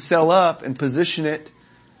put the sail up and position it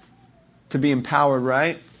to be empowered,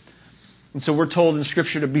 right? And so we're told in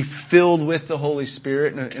Scripture to be filled with the Holy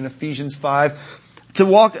Spirit in Ephesians 5. To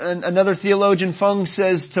walk, another theologian, Fung,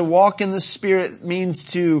 says to walk in the Spirit means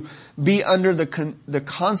to be under the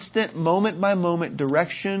constant moment by moment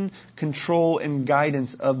direction, control, and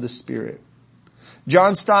guidance of the Spirit.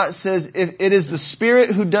 John Stott says it is the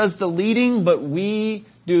Spirit who does the leading, but we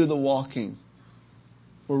do the walking.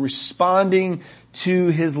 We're responding to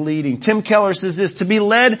His leading. Tim Keller says this: to be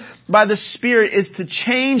led by the Spirit is to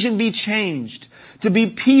change and be changed. To be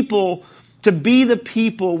the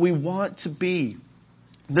people we want to be.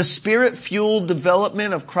 The Spirit-fueled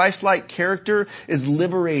development of Christ-like character is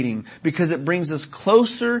liberating because it brings us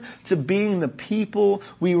closer to being the people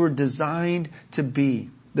we were designed to be.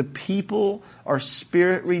 The people our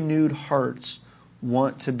Spirit-renewed hearts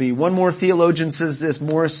want to be. One more theologian says this.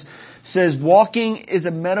 Morris says, walking is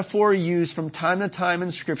a metaphor used from time to time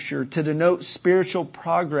in Scripture to denote spiritual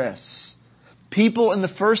progress. People in the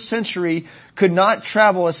first century could not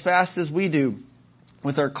travel as fast as we do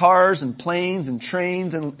with our cars and planes and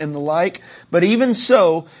trains and the like. But even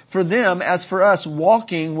so, for them, as for us,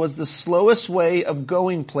 walking was the slowest way of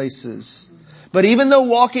going places. But even though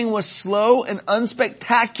walking was slow and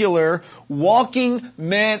unspectacular, walking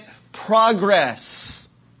meant progress.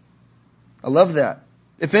 I love that.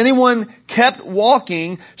 If anyone kept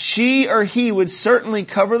walking, she or he would certainly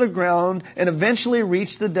cover the ground and eventually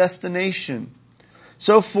reach the destination.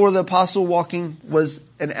 So for the apostle, walking was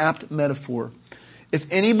an apt metaphor. If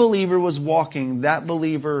any believer was walking, that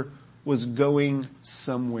believer was going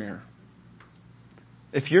somewhere.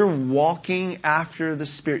 If you're walking after the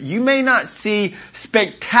Spirit, you may not see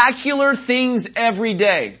spectacular things every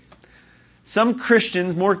day. Some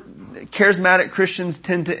Christians, more charismatic Christians,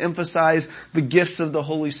 tend to emphasize the gifts of the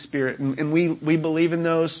Holy Spirit. And we believe in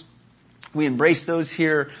those. We embrace those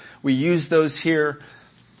here. We use those here.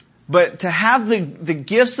 But to have the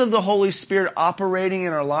gifts of the Holy Spirit operating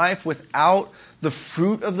in our life without the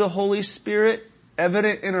fruit of the Holy Spirit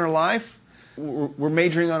evident in our life, we're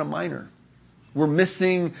majoring on a minor. We're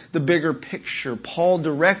missing the bigger picture. Paul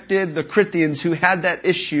directed the Corinthians who had that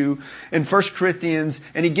issue in 1 Corinthians,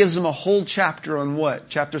 and he gives them a whole chapter on what?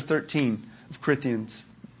 Chapter 13 of Corinthians.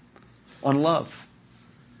 On love.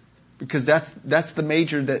 Because that's the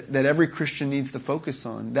major that every Christian needs to focus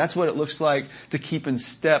on. That's what it looks like to keep in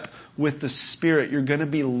step with the Spirit. You're going to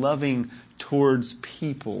be loving towards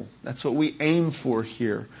people. That's what we aim for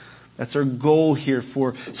here. That's our goal here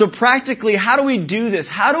for. So practically, how do we do this?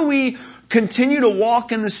 How do we continue to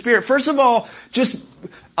walk in the Spirit? First of all,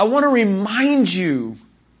 I want to remind you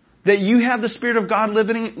that you have the Spirit of God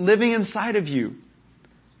living inside of you.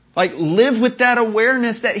 Like, live with that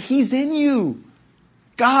awareness that He's in you.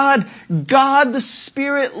 God, the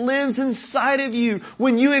Spirit lives inside of you.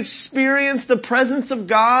 When you experience the presence of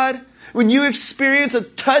God, when you experience a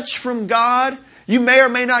touch from God, you may or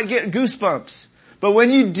may not get goosebumps. But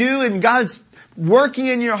when you do, and God's working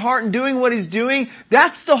in your heart and doing what He's doing,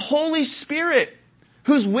 that's the Holy Spirit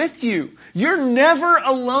who's with you. You're never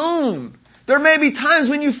alone. There may be times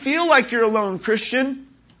when you feel like you're alone, Christian.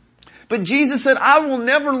 But Jesus said, I will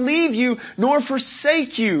never leave you nor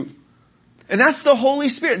forsake you. And that's the Holy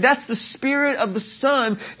Spirit. That's the Spirit of the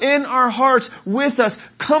Son in our hearts with us,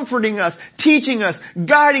 comforting us, teaching us,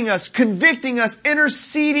 guiding us, convicting us,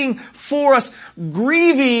 interceding for us,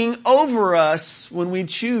 grieving over us when we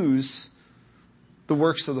choose the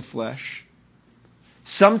works of the flesh.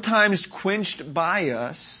 Sometimes quenched by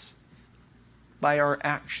us, by our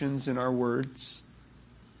actions and our words.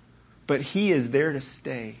 But He is there to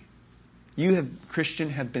stay. You have, Christian,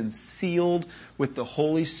 have been sealed with the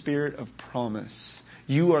Holy Spirit of promise.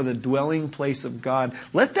 You are the dwelling place of God.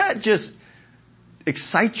 Let that just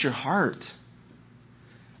excite your heart.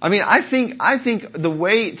 I mean, I think the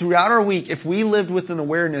way throughout our week, if we lived with an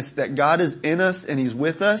awareness that God is in us and He's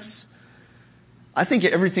with us, I think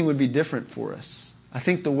everything would be different for us. I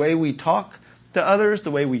think the way we talk to others,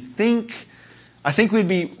 the way we think, I think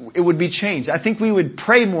it would be changed. I think we would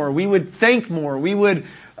pray more. We would thank more. We would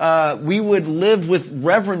live with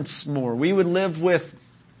reverence more. We would live with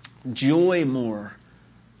joy more.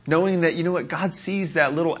 Knowing that, you know what, God sees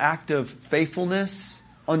that little act of faithfulness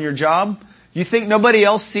on your job. You think nobody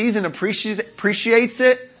else sees and appreciates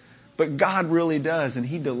it, but God really does, and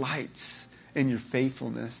He delights in your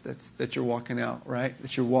faithfulness that you're walking out, right?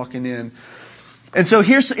 That you're walking in. And so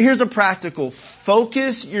here's a practical.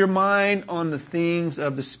 Focus your mind on the things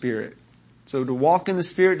of the Spirit. So to walk in the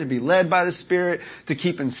Spirit, to be led by the Spirit, to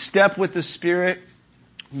keep in step with the Spirit,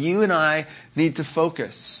 you and I need to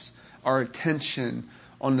focus our attention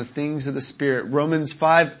on the things of the Spirit. Romans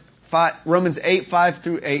 8, 5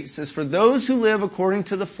 through 8 says, for those who live according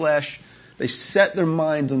to the flesh, they set their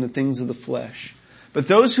minds on the things of the flesh. But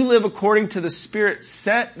those who live according to the Spirit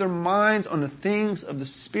set their minds on the things of the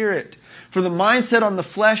Spirit. For the mindset on the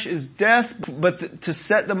flesh is death, but to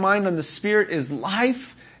set the mind on the Spirit is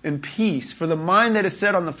life and peace. For the mind that is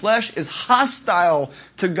set on the flesh is hostile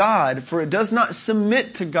to God, for it does not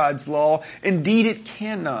submit to God's law. Indeed, it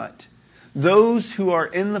cannot. Those who are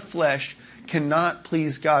in the flesh cannot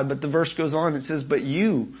please God. But the verse goes on, it says, but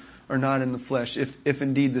you are not in the flesh, if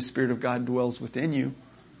indeed the Spirit of God dwells within you.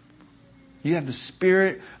 You have the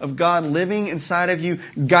Spirit of God living inside of you,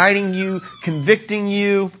 guiding you, convicting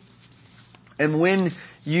you. And when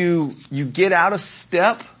you get out of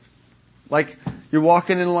step, like you're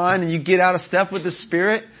walking in line and you get out of step with the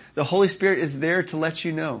Spirit, the Holy Spirit is there to let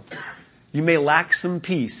you know. You may lack some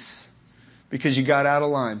peace because you got out of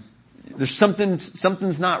line. There's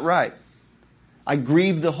something's not right. I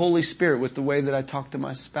grieve the Holy Spirit with the way that I talk to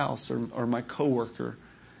my spouse or my coworker.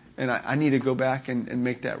 And I need to go back and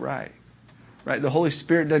make that right. Right? The Holy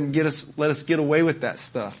Spirit doesn't let us get away with that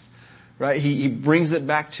stuff. Right? He brings it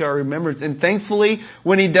back to our remembrance. And thankfully,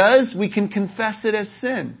 when He does, we can confess it as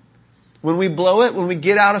sin. When we blow it, when we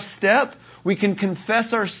get out of step, we can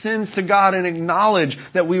confess our sins to God and acknowledge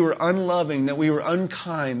that we were unloving, that we were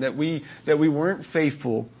unkind, that we weren't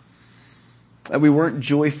faithful, that we weren't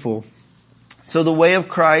joyful. So the way of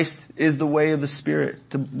Christ is the way of the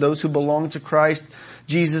Spirit. To those who belong to Christ,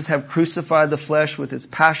 Jesus have crucified the flesh with its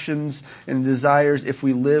passions and desires. If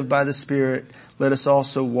we live by the Spirit, let us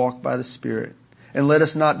also walk by the Spirit. And let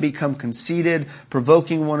us not become conceited,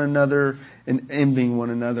 provoking one another and envying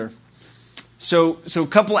one another. So a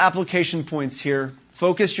couple application points here.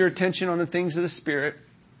 Focus your attention on the things of the Spirit.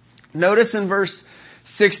 Notice in verse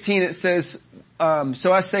 16 it says,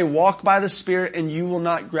 so I say, walk by the Spirit and you will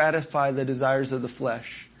not gratify the desires of the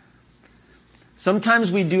flesh.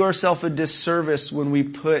 Sometimes we do ourselves a disservice when we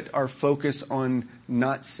put our focus on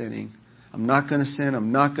not sinning. I'm not going to sin.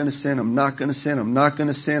 I'm not going to sin. I'm not going to sin. I'm not going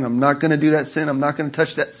to sin. I'm not going to do that sin. I'm not going to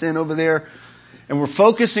touch that sin over there. And we're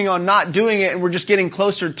focusing on not doing it, and we're just getting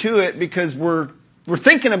closer to it because we're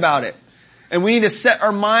thinking about it. And we need to set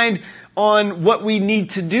our mind on what we need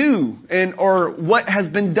to do or what has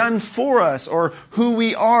been done for us or who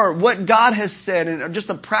we are, what God has said. And just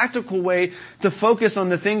a practical way to focus on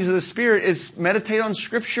the things of the Spirit is meditate on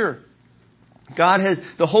Scripture.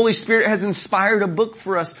 The Holy Spirit has inspired a book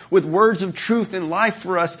for us with words of truth and life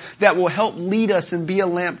for us that will help lead us and be a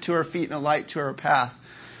lamp to our feet and a light to our path.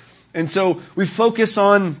 And so we focus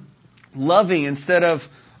on loving instead of,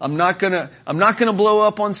 I'm not gonna blow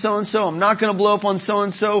up on so and so. I'm not gonna blow up on so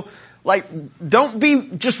and so. Like, don't be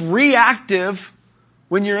just reactive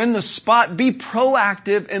when you're in the spot. Be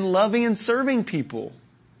proactive in loving and serving people.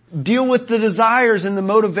 Deal with the desires and the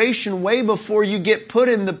motivation way before you get put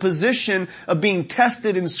in the position of being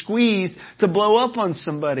tested and squeezed to blow up on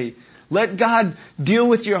somebody. Let God deal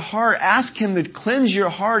with your heart. Ask Him to cleanse your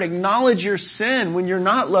heart. Acknowledge your sin when you're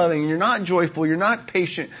not loving, you're not joyful, you're not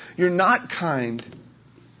patient, you're not kind.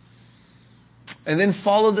 And then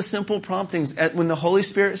follow the simple promptings. When the Holy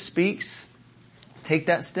Spirit speaks, take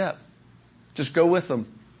that step. Just go with Him.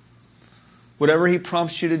 Whatever He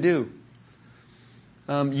prompts you to do.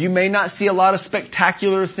 You may not see a lot of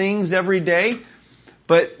spectacular things every day,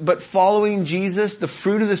 but following Jesus, the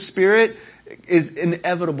fruit of the Spirit is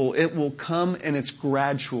inevitable. It will come, and it's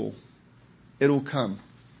gradual. It'll come.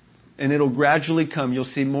 And it'll gradually come. You'll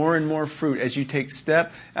see more and more fruit as you take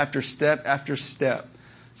step after step after step.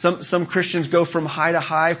 Some Christians go from high to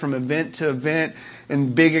high, from event to event,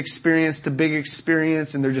 and big experience to big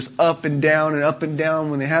experience, and they're just up and down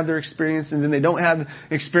when they have their experience, and then they don't have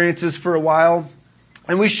experiences for a while.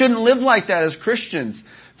 And we shouldn't live like that as Christians.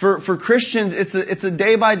 For Christians, it's a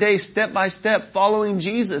day by day, step by step following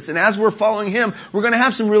Jesus. And as we're following Him, we're going to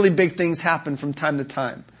have some really big things happen from time to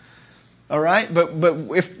time. All right? But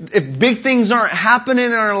if big things aren't happening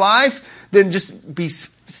in our life, then just be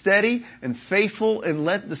steady and faithful and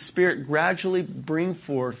let the Spirit gradually bring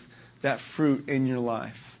forth that fruit in your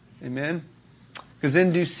life. Amen? Because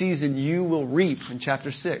in due season you will reap in chapter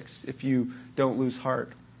 6 if you don't lose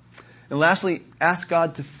heart. And lastly, ask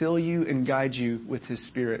God to fill you and guide you with His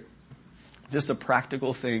Spirit. Just a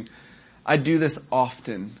practical thing. I do this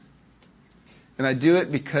often. And I do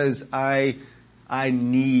it because I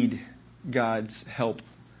need God's help.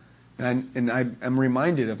 And I'm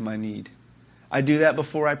reminded of my need. I do that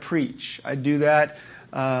before I preach. I do that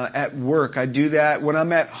at work. I do that when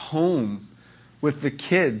I'm at home with the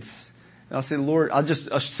kids. And I'll say, Lord,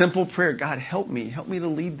 a simple prayer. God, help me. Help me to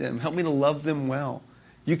lead them. Help me to love them well.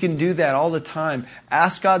 You can do that all the time.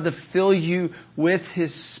 Ask God to fill you with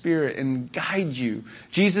His Spirit and guide you.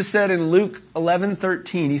 Jesus said in Luke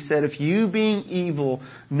 11:13, He said, if you being evil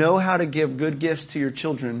know how to give good gifts to your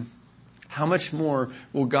children, how much more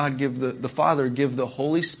will God give the Father give the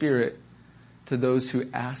Holy Spirit to those who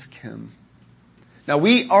ask Him? Now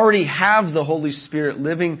we already have the Holy Spirit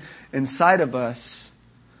living inside of us,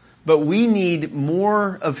 but we need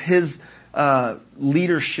more of His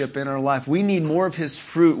leadership in our life. We need more of His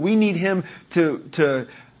fruit. We need Him to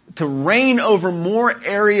reign over more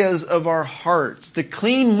areas of our hearts, to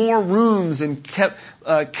clean more rooms and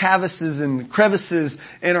crevices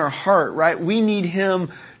in our heart, right? We need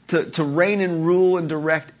Him to reign and rule and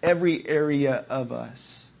direct every area of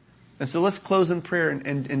us. And so let's close in prayer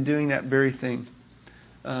and doing that very thing.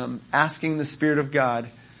 Asking the Spirit of God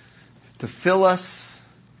to fill us,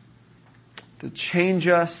 to change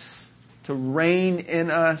us, to reign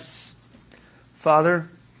in us. Father,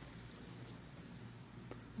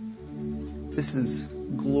 this is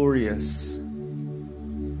glorious.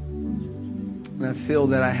 And I feel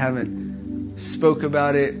that I haven't spoke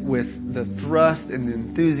about it with the thrust and the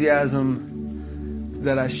enthusiasm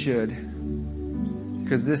that I should.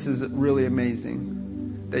 Because this is really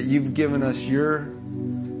amazing that you've given us your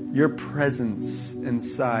presence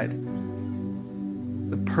inside,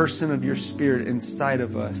 the person of your Spirit inside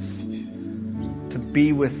of us, to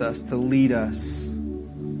be with us, to lead us.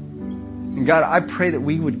 And God, I pray that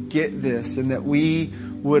we would get this and that we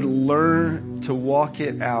would learn to walk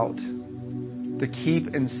it out, to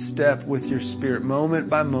keep in step with your Spirit, moment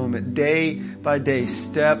by moment, day by day,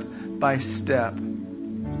 step by step.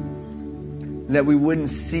 And that we wouldn't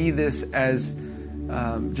see this as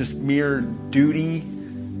just mere duty,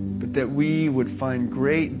 but that we would find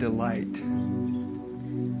great delight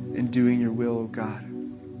in doing your will, oh God.